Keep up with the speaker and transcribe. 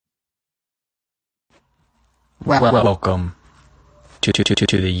Welcome to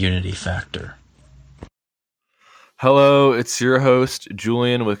the Unity Factor. Hello, it's your host,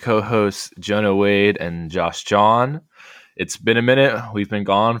 Julian, with co-hosts Jonah Wade and Josh John. It's been a minute. We've been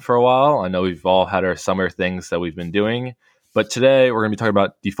gone for a while. I know we've all had our summer things that we've been doing. But today we're going to be talking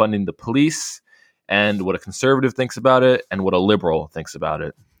about defunding the police and what a conservative thinks about it and what a liberal thinks about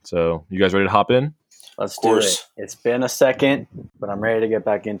it. So you guys ready to hop in? Let's do it. It's been a second, but I'm ready to get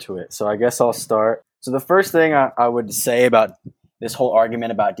back into it. So I guess I'll start. So the first thing I would say about this whole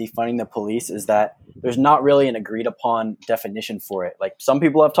argument about defunding the police is that there's not really an agreed upon definition for it. Like some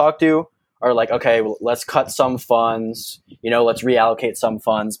people I've talked to are like, okay, well, let's cut some funds, let's reallocate some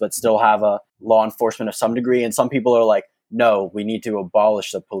funds, but still have a law enforcement of some degree. And some people are like, no, we need to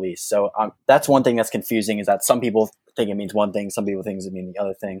abolish the police. So that's one thing that's confusing, is that some people think it means one thing, some people think it means the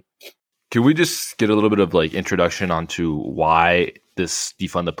other thing. Can we just get a little bit of introduction onto why this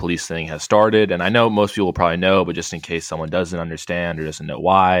defund the police thing has started? And I know most people will probably know, but just in case someone doesn't understand or doesn't know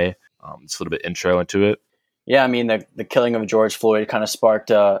why, just a little bit intro into it. Yeah, I mean, the killing of George Floyd kind of sparked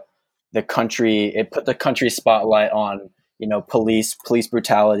the country. It put the country spotlight on, police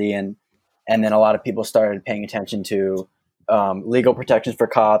brutality, and then a lot of people started paying attention to legal protections for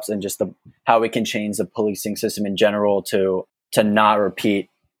cops and just how we can change the policing system in general to not repeat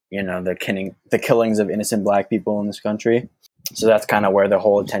the killings of innocent Black people in this country. So that's kind of where the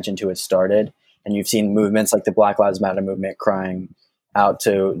whole attention to it started. And you've seen movements like the Black Lives Matter movement crying out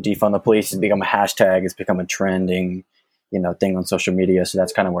to defund the police. It's become a hashtag. It's become a trending, thing on social media. So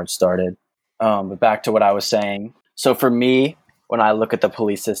that's kind of where it started. But back to what I was saying. So for me, when I look at the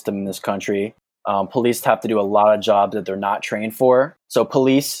police system in this country, police have to do a lot of jobs that they're not trained for. So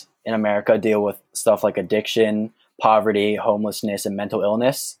police in America deal with stuff like addiction, poverty, homelessness, and mental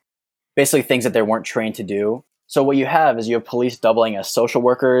illness. Basically things that they weren't trained to do. So what you have is you have police doubling as social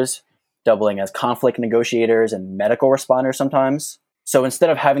workers, doubling as conflict negotiators and medical responders sometimes. So instead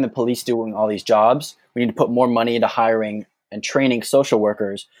of having the police doing all these jobs, we need to put more money into hiring and training social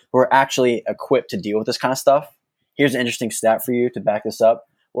workers who are actually equipped to deal with this kind of stuff. Here's an interesting stat for you to back this up.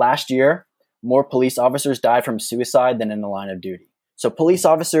 Last year, more police officers died from suicide than in the line of duty. So police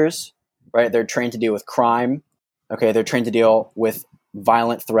officers, right, they're trained to deal with crime. Okay, they're trained to deal with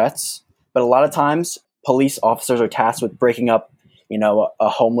violent threats. But a lot of times, police officers are tasked with breaking up, a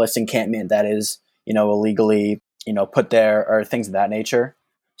homeless encampment that is, illegally, put there, or things of that nature.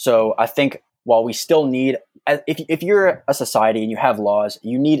 So I think while we still need, if you're a society and you have laws,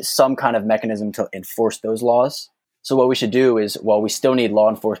 you need some kind of mechanism to enforce those laws. So what we should do is, while we still need law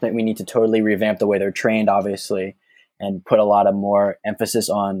enforcement, we need to totally revamp the way they're trained, obviously, and put a lot of more emphasis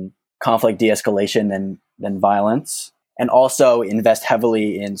on conflict de-escalation than violence. And also invest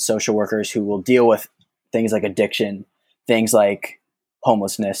heavily in social workers who will deal with things like addiction, things like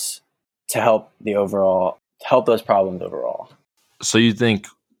homelessness, to help those problems overall. So you think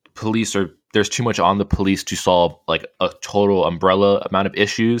there's too much on the police to solve like a total umbrella amount of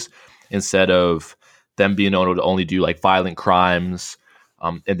issues, instead of them being able to only do like violent crimes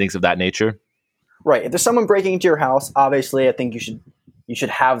and things of that nature? Right. If there's someone breaking into your house, obviously I think you should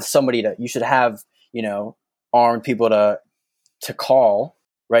have armed people to call,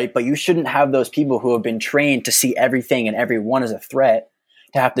 right? But you shouldn't have those people who have been trained to see everything and everyone as a threat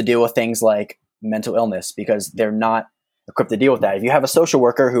to have to deal with things like mental illness, because they're not equipped to deal with that. If you have a social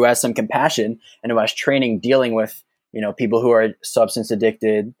worker who has some compassion and who has training dealing with, people who are substance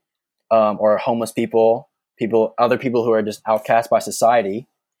addicted, or homeless other people who are just outcast by society,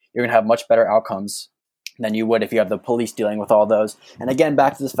 you're going to have much better outcomes than you would if you have the police dealing with all those. And again,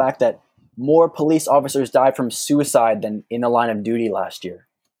 back to this fact that more police officers died from suicide than in the line of duty last year.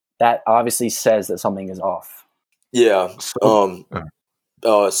 That obviously says that something is off. Yeah. So I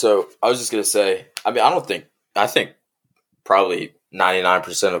was just going to say, I think probably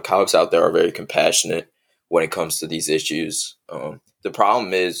 99% of cops out there are very compassionate when it comes to these issues. The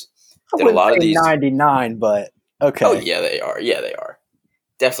problem is that a lot of these 99, but okay. Oh yeah, they are. Yeah, they are.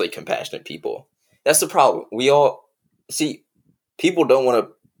 Definitely compassionate people. That's the problem. We all see people don't want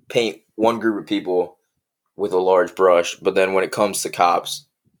to paint one group of people with a large brush, but then when it comes to cops,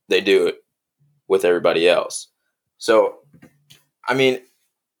 they do it with everybody else. So, I mean,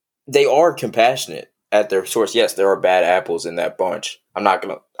 they are compassionate at their source. Yes, there are bad apples in that bunch. I'm not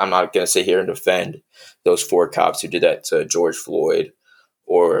gonna sit here and defend those 4 cops who did that to George Floyd,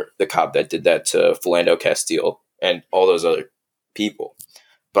 or the cop that did that to Philando Castile and all those other people.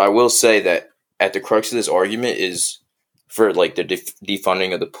 But I will say that at the crux of this argument is, for like the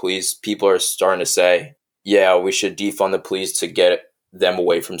defunding of the police, people are starting to say, yeah, we should defund the police to get them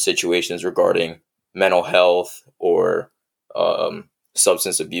away from situations regarding mental health or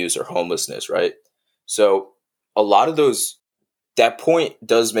substance abuse or homelessness, right? So a lot of those, that point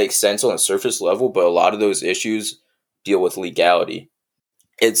does make sense on a surface level, but a lot of those issues deal with legality.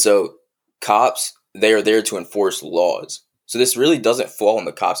 And so cops, they are there to enforce laws. So this really doesn't fall on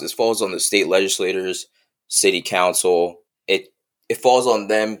the cops. This falls on the state legislators, city council. It falls on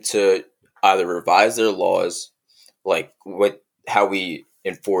them to either revise their laws, like how we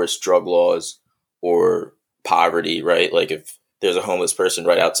enforce drug laws or poverty, right? Like if there's a homeless person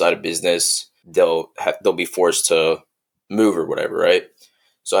right outside of business, they'll be forced to move or whatever, right?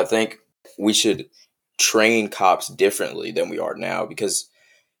 So I think we should train cops differently than we are now, because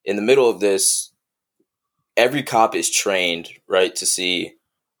in the middle of this, every cop is trained, right,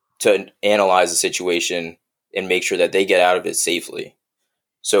 to analyze the situation and make sure that they get out of it safely.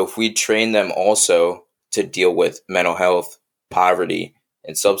 So if we train them also to deal with mental health, poverty,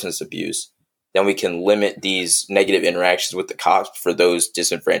 and substance abuse, then we can limit these negative interactions with the cops for those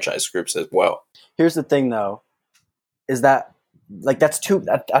disenfranchised groups as well. Here's the thing, though, is that I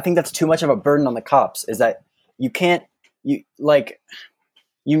think that's too much of a burden on the cops. Is that you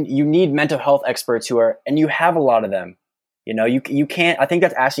need mental health experts and you have a lot of them. You can't. I think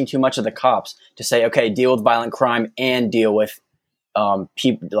that's asking too much of the cops to say, okay, deal with violent crime and deal with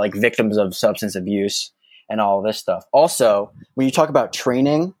people like victims of substance abuse and all this stuff. Also, when you talk about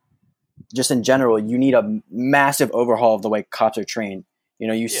training, just in general, you need a massive overhaul of the way cops are trained.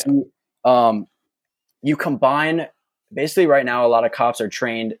 See, you combine basically right now, a lot of cops are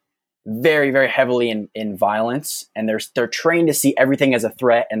trained very, very heavily in violence, and they're trained to see everything as a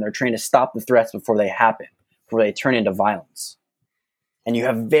threat, and they're trained to stop the threats before they happen, before they turn into violence. And you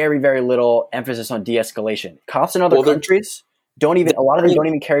have very, very little emphasis on de-escalation. Cops in other countries a lot of them don't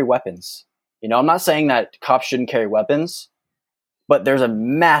even carry weapons. I'm not saying that cops shouldn't carry weapons, but there's a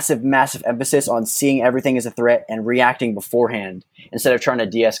massive, massive emphasis on seeing everything as a threat and reacting beforehand instead of trying to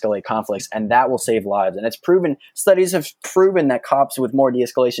de-escalate conflicts. And that will save lives. And studies have proven that cops with more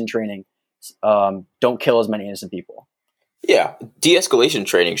de-escalation training don't kill as many innocent people. Yeah, de-escalation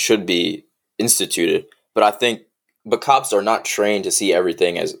training should be instituted, but cops are not trained to see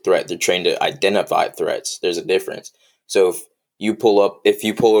everything as a threat. They're trained to identify threats. There's a difference. So if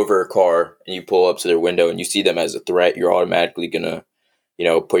you pull over a car and you pull up to their window and you see them as a threat, you're automatically gonna,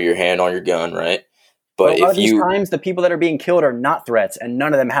 put your hand on your gun, right? But a lot of these times, the people that are being killed are not threats, and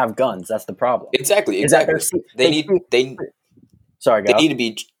none of them have guns. That's the problem. Exactly. They need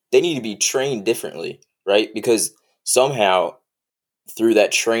to be trained differently, right? Because somehow through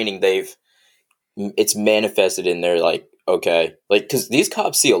that training, it's manifested in their because these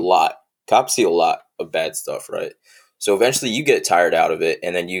cops see a lot. Cops see a lot of bad stuff, right? So eventually you get tired out of it,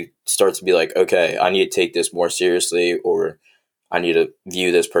 and then you start to be like, okay, I need to take this more seriously, or I need to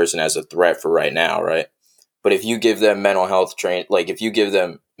view this person as a threat for right now, right? But if you give them mental health if you give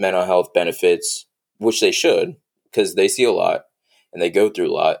them mental health benefits, which they should, because they see a lot and they go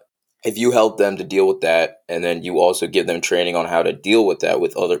through a lot, if you help them to deal with that, and then you also give them training on how to deal with that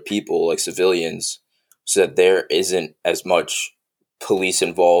with other people, like civilians, so that there isn't as much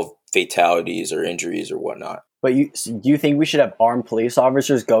police-involved fatalities or injuries or whatnot. But do you think we should have armed police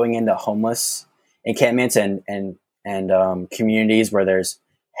officers going into homeless encampments and communities where there's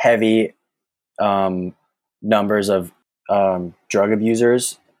heavy numbers of drug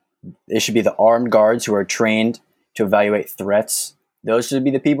abusers? It should be the armed guards who are trained to evaluate threats. Those should be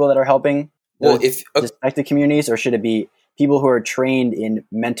the people that are helping suspected communities, or should it be people who are trained in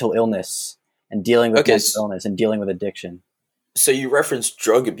mental illness and dealing with mental illness and dealing with addiction? So you referenced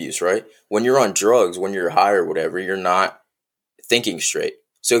drug abuse, right? When you're on drugs, when you're high or whatever, you're not thinking straight.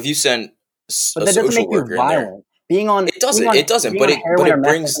 So if you send a social worker in there, it doesn't. But it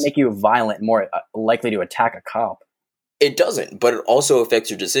brings make you violent, more likely to attack a cop. It doesn't, but it also affects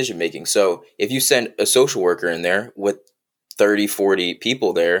your decision making. So if you send a social worker in there with 30, 40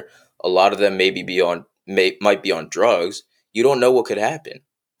 people there, a lot of them might be on drugs. You don't know what could happen.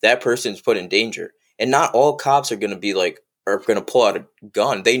 That person's put in danger, and not all cops are going to pull out a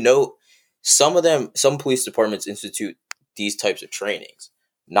gun. They know some police departments institute these types of trainings.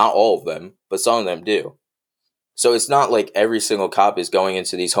 Not all of them, but some of them do. So it's not like every single cop is going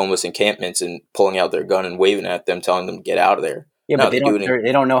into these homeless encampments and pulling out their gun and waving at them, telling them to get out of there. Yeah, but they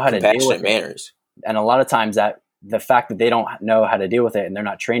don't know how to deal with manners. And a lot of times that the fact that they don't know how to deal with it and they're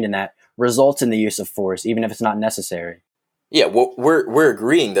not trained in that results in the use of force, even if it's not necessary. Yeah, well, we're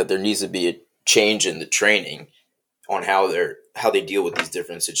agreeing that there needs to be a change in the training on how they deal with these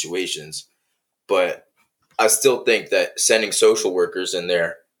different situations. But I still think that sending social workers in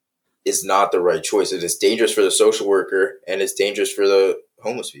there is not the right choice. It is dangerous for the social worker, and it's dangerous for the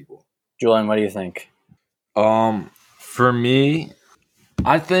homeless people. Julian, what do you think? For me,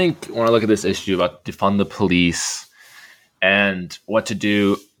 I think when I look at this issue about defund the police and what to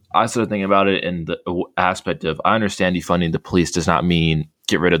do, I sort of think about it in the aspect of I understand defunding the police does not mean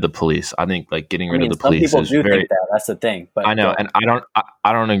get rid of the police. I think like getting rid of the some police people is do very. think that. That's the thing. But I know, and I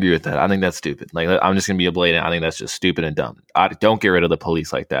don't agree with that. I think that's stupid. Like I'm just gonna be a blatant. I think that's just stupid and dumb. I don't get rid of the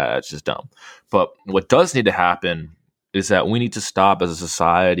police like that. It's just dumb. But what does need to happen is that we need to stop as a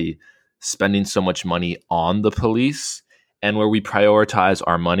society spending so much money on the police and where we prioritize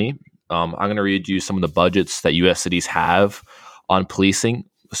our money. I'm going to read you some of the budgets that U.S. cities have on policing.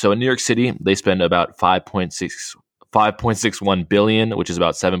 So in New York City, they spend about 5.61 billion, which is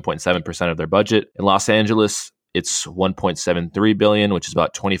about 7.7% of their budget. In Los Angeles, it's 1.73 billion, which is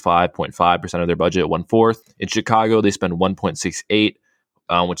about 25.5% of their budget, one fourth. In Chicago, they spend 1.68,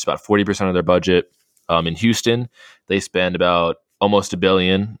 which is about 40% of their budget. In Houston, they spend about almost a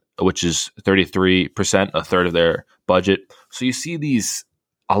billion, which is 33%, a third of their budget. So you see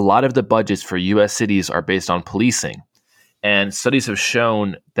a lot of the budgets for U.S. cities are based on policing. And studies have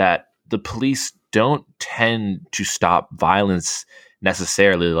shown that the police don't tend to stop violence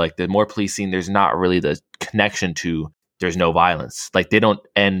necessarily. Like the more policing, there's not really the connection to there's no violence. Like they don't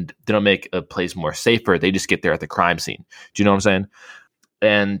make a place more safer. They just get there at the crime scene. Do you know what I'm saying?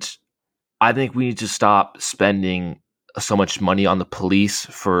 And I think we need to stop spending so much money on the police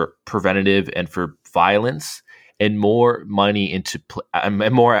for preventative and for violence, and more money into and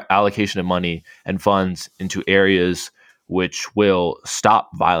more allocation of money and funds into areas which will stop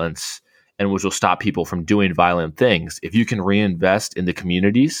violence and which will stop people from doing violent things. If you can reinvest in the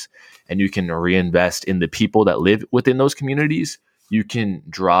communities and you can reinvest in the people that live within those communities, you can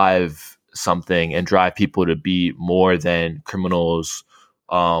drive something and drive people to be more than criminals,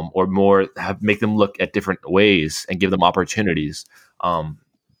 or more make them look at different ways and give them opportunities.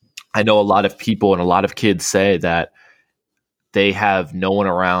 I know a lot of people and a lot of kids say that they have no one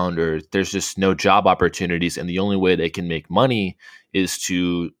around or there's just no job opportunities. And the only way they can make money is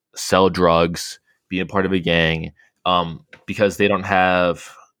to sell drugs, be a part of a gang, because they're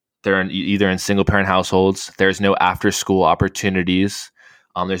either in single parent households. There's no after school opportunities.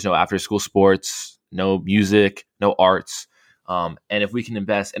 There's no after school sports, no music, no arts. And if we can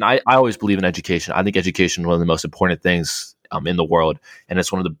invest, and I always believe in education. I think education is one of the most important things in the world. And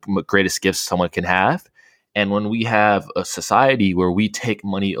it's one of the greatest gifts someone can have. And when we have a society where we take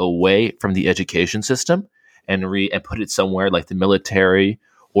money away from the education system and put it somewhere like the military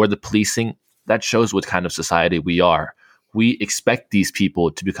or the policing, that shows what kind of society we are. We expect these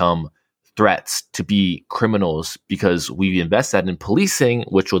people to become threats, to be criminals, because we invest that in policing,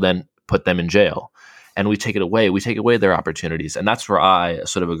 which will then put them in jail. And we take it away. We take away their opportunities. And that's where I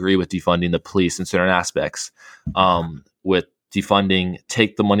sort of agree with defunding the police in certain aspects. With defunding,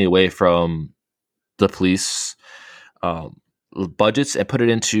 take the money away from the police budgets and put it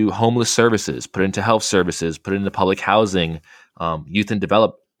into homeless services, put it into health services, put it into public housing, youth and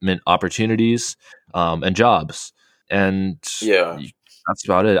development opportunities, and jobs. And that's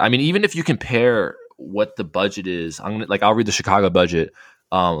about it. I mean, even if you compare what the budget is, I'll read the Chicago budget.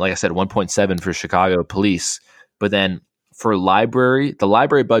 Like I said, 1.7 for Chicago police, but then for the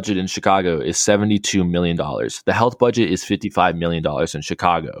library budget in Chicago is $72 million. The health budget is $55 million in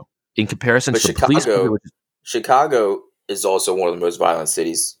Chicago. In comparison to the police budget, Chicago is also one of the most violent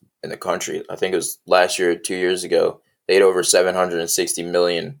cities in the country. I think it was last year, 2 years ago, they had over 760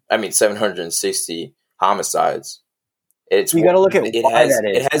 homicides. You got to look at why that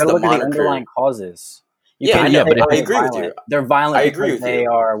is. It has the underlying causes. I agree with you. They're violent because they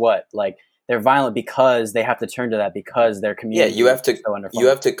are what? Like they're violent because they have to turn to that because their community. Yeah, you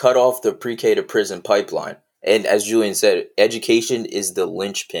have to cut off the pre-K to prison pipeline. And as Julian said, education is the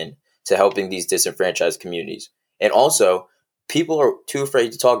linchpin to helping these disenfranchised communities. And also, people are too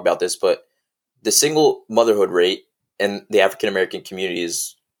afraid to talk about this, but the single motherhood rate in the African American community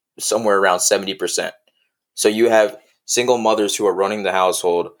is somewhere around 70%. So you have single mothers who are running the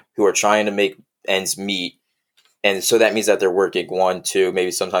household, who are trying to make ends meet. And so that means that they're working 1, 2, maybe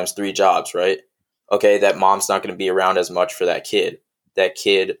sometimes 3 jobs, right? Okay, that mom's not going to be around as much for that kid. That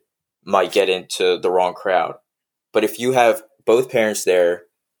kid might get into the wrong crowd. But if you have both parents there,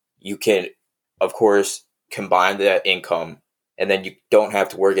 you can, of course, combine that income, and then you don't have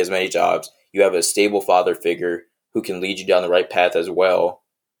to work as many jobs. You have a stable father figure who can lead you down the right path as well.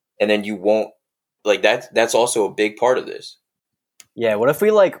 And then you won't, like, that's also a big part of this. Yeah, what if we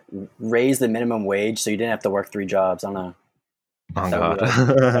raise the minimum wage so you didn't have to work 3 jobs? I don't know.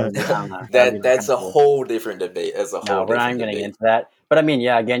 Oh God, that's a whole different debate. No, we're not even getting into that. But I mean,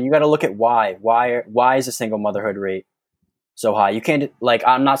 yeah, again, you got to look at why. Why is the single motherhood rate so high? You can't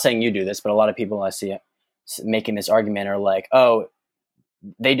I'm not saying you do this, but a lot of people I see making this argument are like, oh,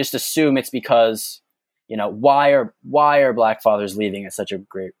 they just assume it's because, why are black fathers leaving at such a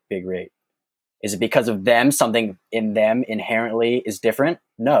big rate? Is it because of them? Something in them inherently is different?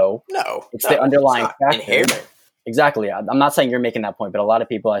 No, it's the underlying factor. Inherent. Exactly. I'm not saying you're making that point, but a lot of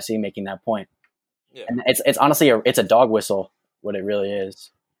people I see making that point. Yeah. And it's honestly it's a dog whistle, what it really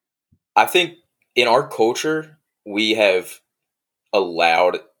is. I think in our culture we have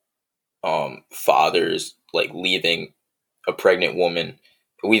allowed fathers like leaving a pregnant woman.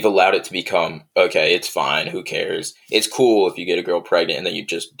 We've allowed it to become, okay, it's fine, who cares? It's cool if you get a girl pregnant and then you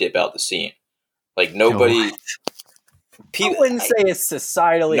just dip out the scene. Like nobody. I wouldn't say it's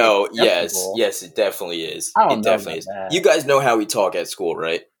societally. No, acceptable. yes, it definitely is. I don't it know definitely about is. that. You guys know how we talk at school,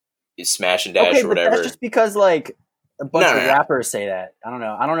 right? It's smash and dash or whatever. But that's just because like a bunch of rappers say that. I don't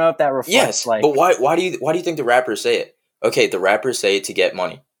know. I don't know if that reflects. Yes, but why do you think the rappers say it? Okay, the rappers say it to get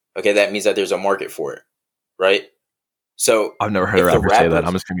money. Okay, that means that there's a market for it, right? So I've never heard a rapper say that.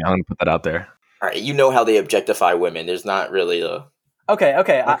 I'm gonna put that out there. All right, you know how they objectify women. There's not really a. Okay. I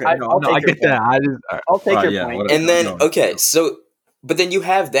get that. I'll take your point. Whatever. And then but then you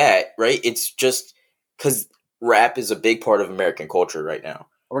have that, right? It's just because rap is a big part of American culture right now.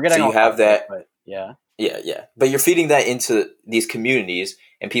 We're getting you have that, but yeah. But you're feeding that into these communities,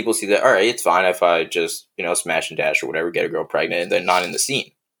 and people see that. All right, it's fine if I just smash and dash or whatever, get a girl pregnant, and they're not in the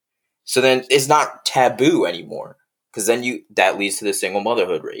scene. So then it's not taboo anymore, because then that leads to the single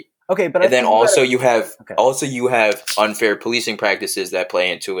motherhood rate. Okay, but and then also you have unfair policing practices that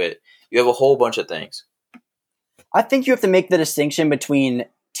play into it. You have a whole bunch of things. I think you have to make the distinction between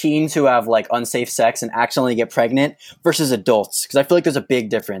teens who have like unsafe sex and accidentally get pregnant versus adults, because I feel like there's a big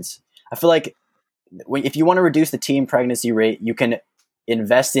difference. I feel like if you want to reduce the teen pregnancy rate, you can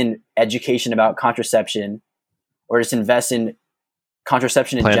invest in education about contraception, or just invest in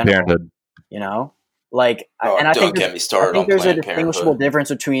contraception in Planned general. Parenthood. I think there's a distinguishable difference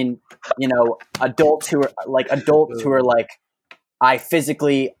between adults who are like, I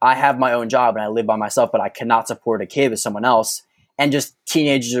have my own job and I live by myself, but I cannot support a kid with someone else, and just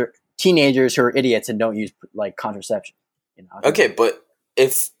teenagers who are idiots and don't use like contraception. Okay, but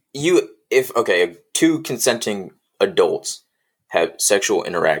if two consenting adults have sexual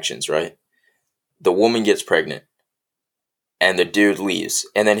interactions, right? The woman gets pregnant and the dude leaves,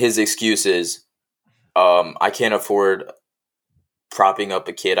 and then his excuse is, I can't afford propping up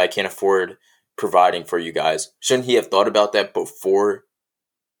a kid. I can't afford providing for you guys. Shouldn't he have thought about that before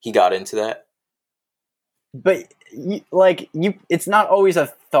he got into that? But it's not always a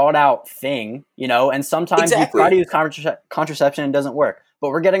thought out thing, and sometimes you try to use contraception and it doesn't work. But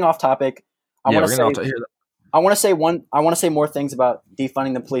we're getting off topic. I want to say more things about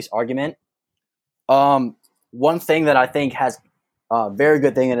defunding the police argument. One thing that I think has a very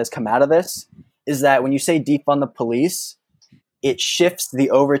good thing that has come out of this is that when you say defund the police, it shifts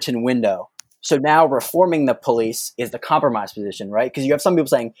the Overton window. So now reforming the police is the compromise position, right? Because you have some people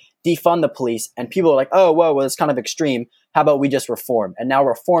saying defund the police, and people are like, oh, well, it's kind of extreme. How about we just reform? And now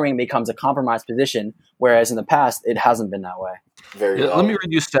reforming becomes a compromise position, whereas in the past, it hasn't been that way. Let me read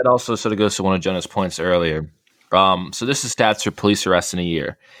you a stat also, so it goes to one of Jonah's points earlier. So this is stats for police arrests in a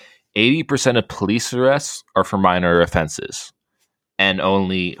year. 80% of police arrests are for minor offenses, and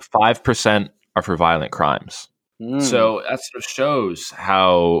only 5% are for violent crimes. So that sort of shows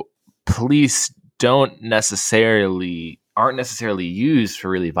how police aren't necessarily used for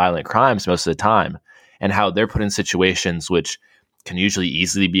really violent crimes most of the time, and how they're put in situations which can usually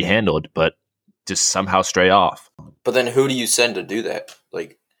easily be handled, but just somehow stray off. But then who do you send to do that?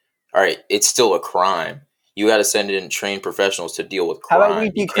 Like, all right, it's still a crime. You got to send in trained professionals to deal with crime. How about we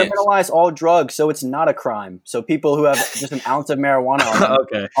decriminalize all drugs so it's not a crime? So people who have just an ounce of marijuana on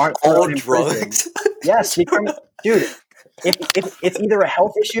them aren't all drugs. Yes, dude. If it's either a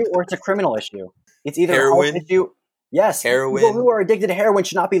health issue or it's a criminal issue. It's either heroin. A health issue. Yes, heroin. People who are addicted to heroin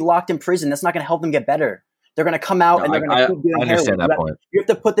should not be locked in prison. That's not going to help them get better. They're going to come out and they're going to keep doing heroin. I understand that point. You have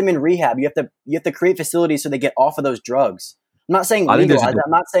to put them in rehab. You have to create facilities so they get off of those drugs. I'm not saying legalize.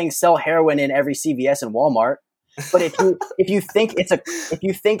 I'm not saying sell heroin in every CVS and Walmart. But if you think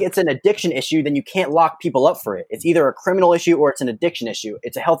it's an addiction issue, then you can't lock people up for it. It's either a criminal issue or it's an addiction issue.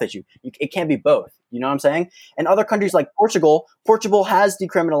 It's a health issue. It can't be both. You know what I'm saying? And other countries like Portugal has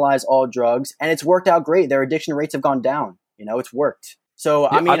decriminalized all drugs, and it's worked out great. Their addiction rates have gone down. It's worked. So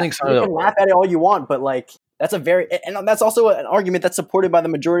I think so. You can laugh at it all you want, but that's that's also an argument that's supported by the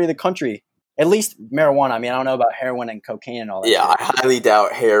majority of the country. At least marijuana. I mean, I don't know about heroin and cocaine and all that. Yeah, I highly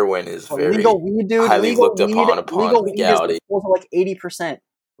doubt heroin is very legal weed, dude. Highly looked upon legality. Legal weed is 80%,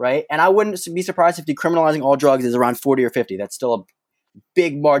 right? And I wouldn't be surprised if decriminalizing all drugs is around 40 or 50. That's still a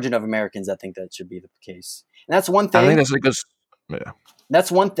big margin of Americans that think that should be the case. And that's one thing. I think that's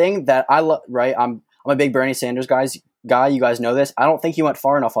That's one thing that I love. Right, I'm a big Bernie Sanders guy. You guys know this. I don't think he went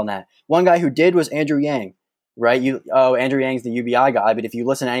far enough on that. One guy who did was Andrew Yang. Right, Andrew Yang's the UBI guy, but if you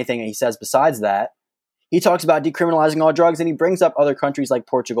listen to anything he says besides that, he talks about decriminalizing all drugs, and he brings up other countries like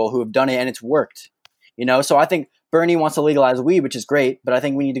Portugal who have done it and it's worked. So I think Bernie wants to legalize weed, which is great, but I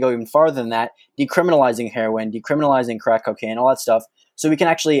think we need to go even farther than that, decriminalizing heroin, decriminalizing crack cocaine, all that stuff, so we can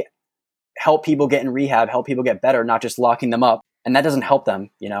actually help people get in rehab, help people get better, not just locking them up. And that doesn't help them,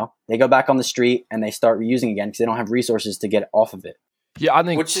 They go back on the street and they start reusing again because they don't have resources to get off of it. Yeah, I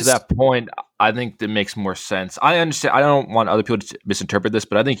think that point, I think that makes more sense. I understand. I don't want other people to misinterpret this,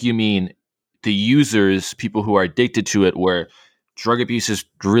 but I think you mean the users, people who are addicted to it, where drug abuse is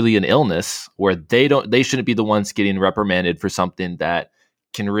really an illness, where they shouldn't be the ones getting reprimanded for something that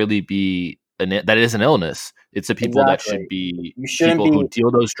can really be that is an illness. It's the people that should be people who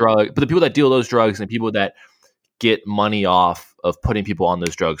deal those drugs, but the people that deal those drugs and people that get money off of putting people on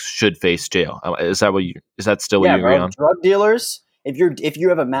those drugs should face jail. Is that still what you agree on? Drug dealers, if you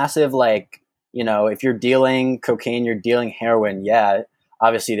have a massive if you're dealing cocaine, you're dealing heroin,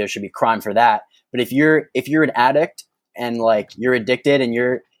 obviously there should be crime for that. But if you're an addict and you're addicted and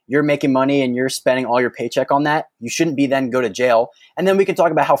you're making money and you're spending all your paycheck on that, you shouldn't be then go to jail. And then we can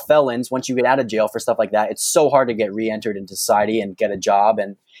talk about how felons, once you get out of jail for stuff like that, it's so hard to get re-entered into society and get a job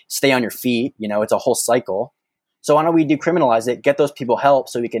and stay on your feet. It's a whole cycle. So why don't we decriminalize it, get those people help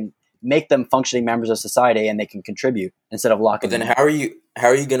so we can make them functioning members of society and they can contribute instead of locking them. But then how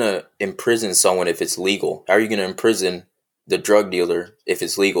are you going to imprison someone if it's legal? How are you going to imprison the drug dealer if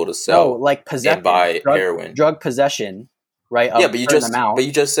it's legal to sell and buy heroin? Drug possession, right? Yeah, but you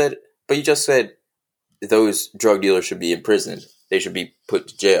just said those drug dealers should be imprisoned. They should be put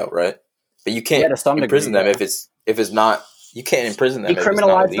to jail, right? But you can't imprison them if it's not. You can't imprison them.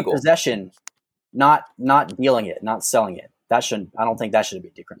 Decriminalize the possession, not dealing it, not selling it. I don't think that should be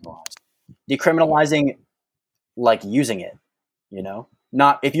decriminalized. Decriminalizing, using it,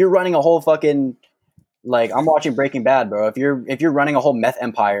 not if you're running a whole fucking. I'm watching Breaking Bad, bro. If you're running a whole meth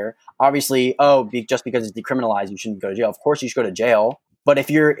empire, obviously, just because it's decriminalized, you shouldn't go to jail. Of course, you should go to jail. But if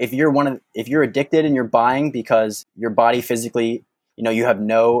you're addicted and you're buying because your body physically, you have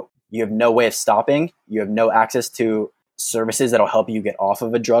no way of stopping, you have no access to services that'll help you get off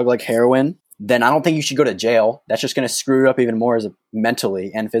of a drug like heroin, then I don't think you should go to jail. That's just going to screw you up even more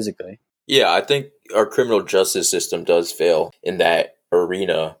mentally and physically. Yeah, I think our criminal justice system does fail in that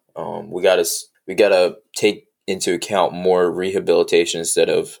arena. We gotta take into account more rehabilitation instead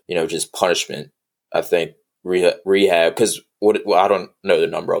of just punishment. I think rehab, because I don't know the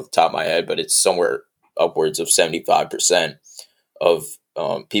number off the top of my head, but it's somewhere upwards of 75% of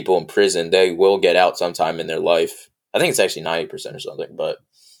people in prison, they will get out sometime in their life. I think it's actually 90% or something, but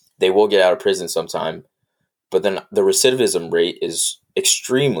they will get out of prison sometime. But then the recidivism rate is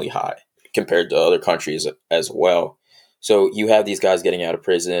extremely high compared to other countries as well. So you have these guys getting out of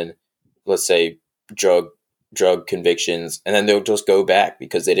prison, let's say drug convictions, and then they'll just go back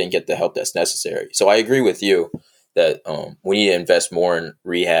because they didn't get the help that's necessary. So I agree with you that we need to invest more in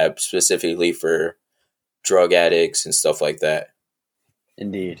rehab specifically for drug addicts and stuff like that.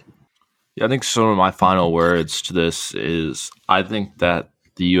 Indeed. Yeah, I think some of my final words to this is I think that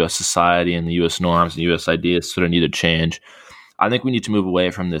the U.S. society and the U.S. norms and U.S. ideas sort of need to change. I think we need to move away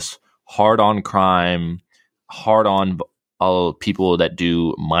from this hard-on crime, hard-on all people that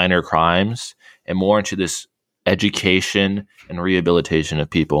do minor crimes, and more into this education and rehabilitation of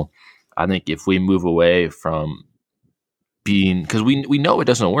people. I think if we move away from because we know it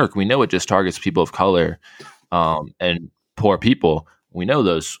doesn't work. We know it just targets people of color and poor people. We know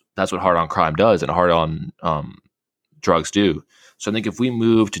that's what hard-on crime does and hard-on drugs do. So I think if we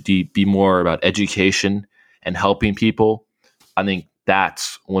move to be more about education and helping people, I think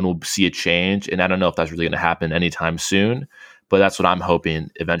that's when we'll see a change. And I don't know if that's really going to happen anytime soon, but that's what I'm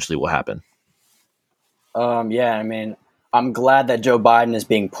hoping eventually will happen. Yeah, I mean, I'm glad that Joe Biden is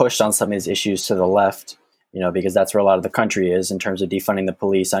being pushed on some of these issues to the left, because that's where a lot of the country is in terms of defunding the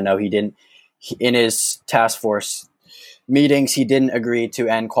police. I know in his task force meetings, he didn't agree to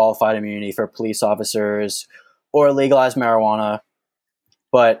end qualified immunity for police officers or legalize marijuana.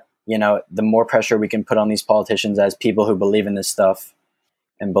 But, the more pressure we can put on these politicians as people who believe in this stuff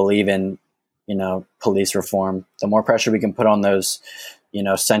and believe in, police reform, the more pressure we can put on those,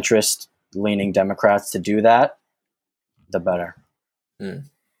 centrist leaning Democrats to do that, the better.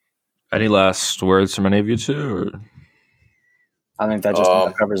 Any last words from any of you two? Or? I think that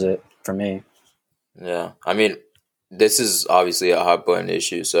just covers it for me. Yeah. I mean, this is obviously a hot button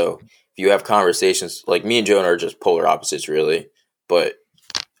issue. So if you have conversations, like me and Jonah are just polar opposites, really. But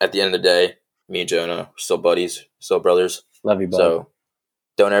at the end of the day, me and Jonah are still buddies, still brothers. Love you, bud. So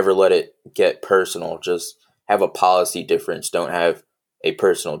don't ever let it get personal. Just have a policy difference. Don't have a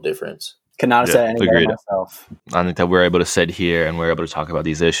personal difference. Could not have said any better agreed. myself. I think that we're able to sit here and we're able to talk about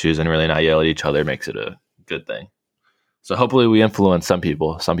these issues and really not yell at each other makes it a good thing. So hopefully we influence some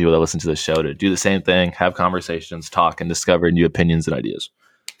people that listen to the show to do the same thing, have conversations, talk, and discover new opinions and ideas.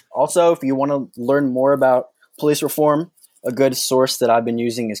 Also, if you want to learn more about police reform, a good source that I've been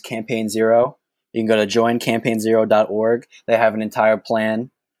using is Campaign Zero. You can go to joincampaignzero.org. They have an entire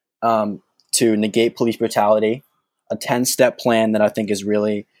plan to negate police brutality, a 10-step plan that I think is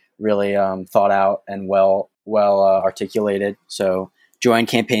really thought out and well articulated. So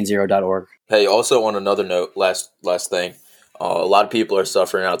joincampaignzero.org. Hey, also on another note, last thing, a lot of people are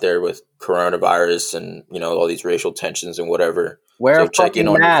suffering out there with coronavirus and all these racial tensions and whatever. Wear a check in fucking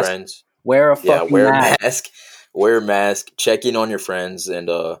on mask. your friends. Wear a fucking mask. Wear a mask. Check in on your friends and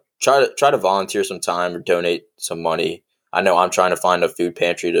try to volunteer some time or donate some money. I know I'm trying to find a food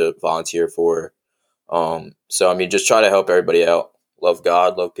pantry to volunteer for. So I mean, just try to help everybody out. Love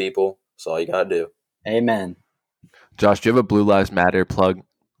God, love people. That's all you gotta do. Amen. Josh, do you have a Blue Lives Matter plug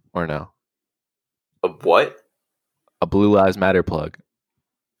or no? A what? A Blue Lives Matter plug.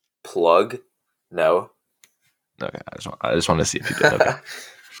 Plug? No. Okay, I just want to see if you did. Okay.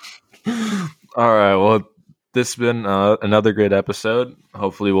 All right. Well, this has been another great episode.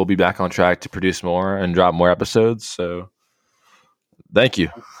 Hopefully, we'll be back on track to produce more and drop more episodes. So, thank you.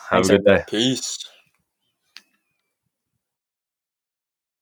 Have a good day. Peace.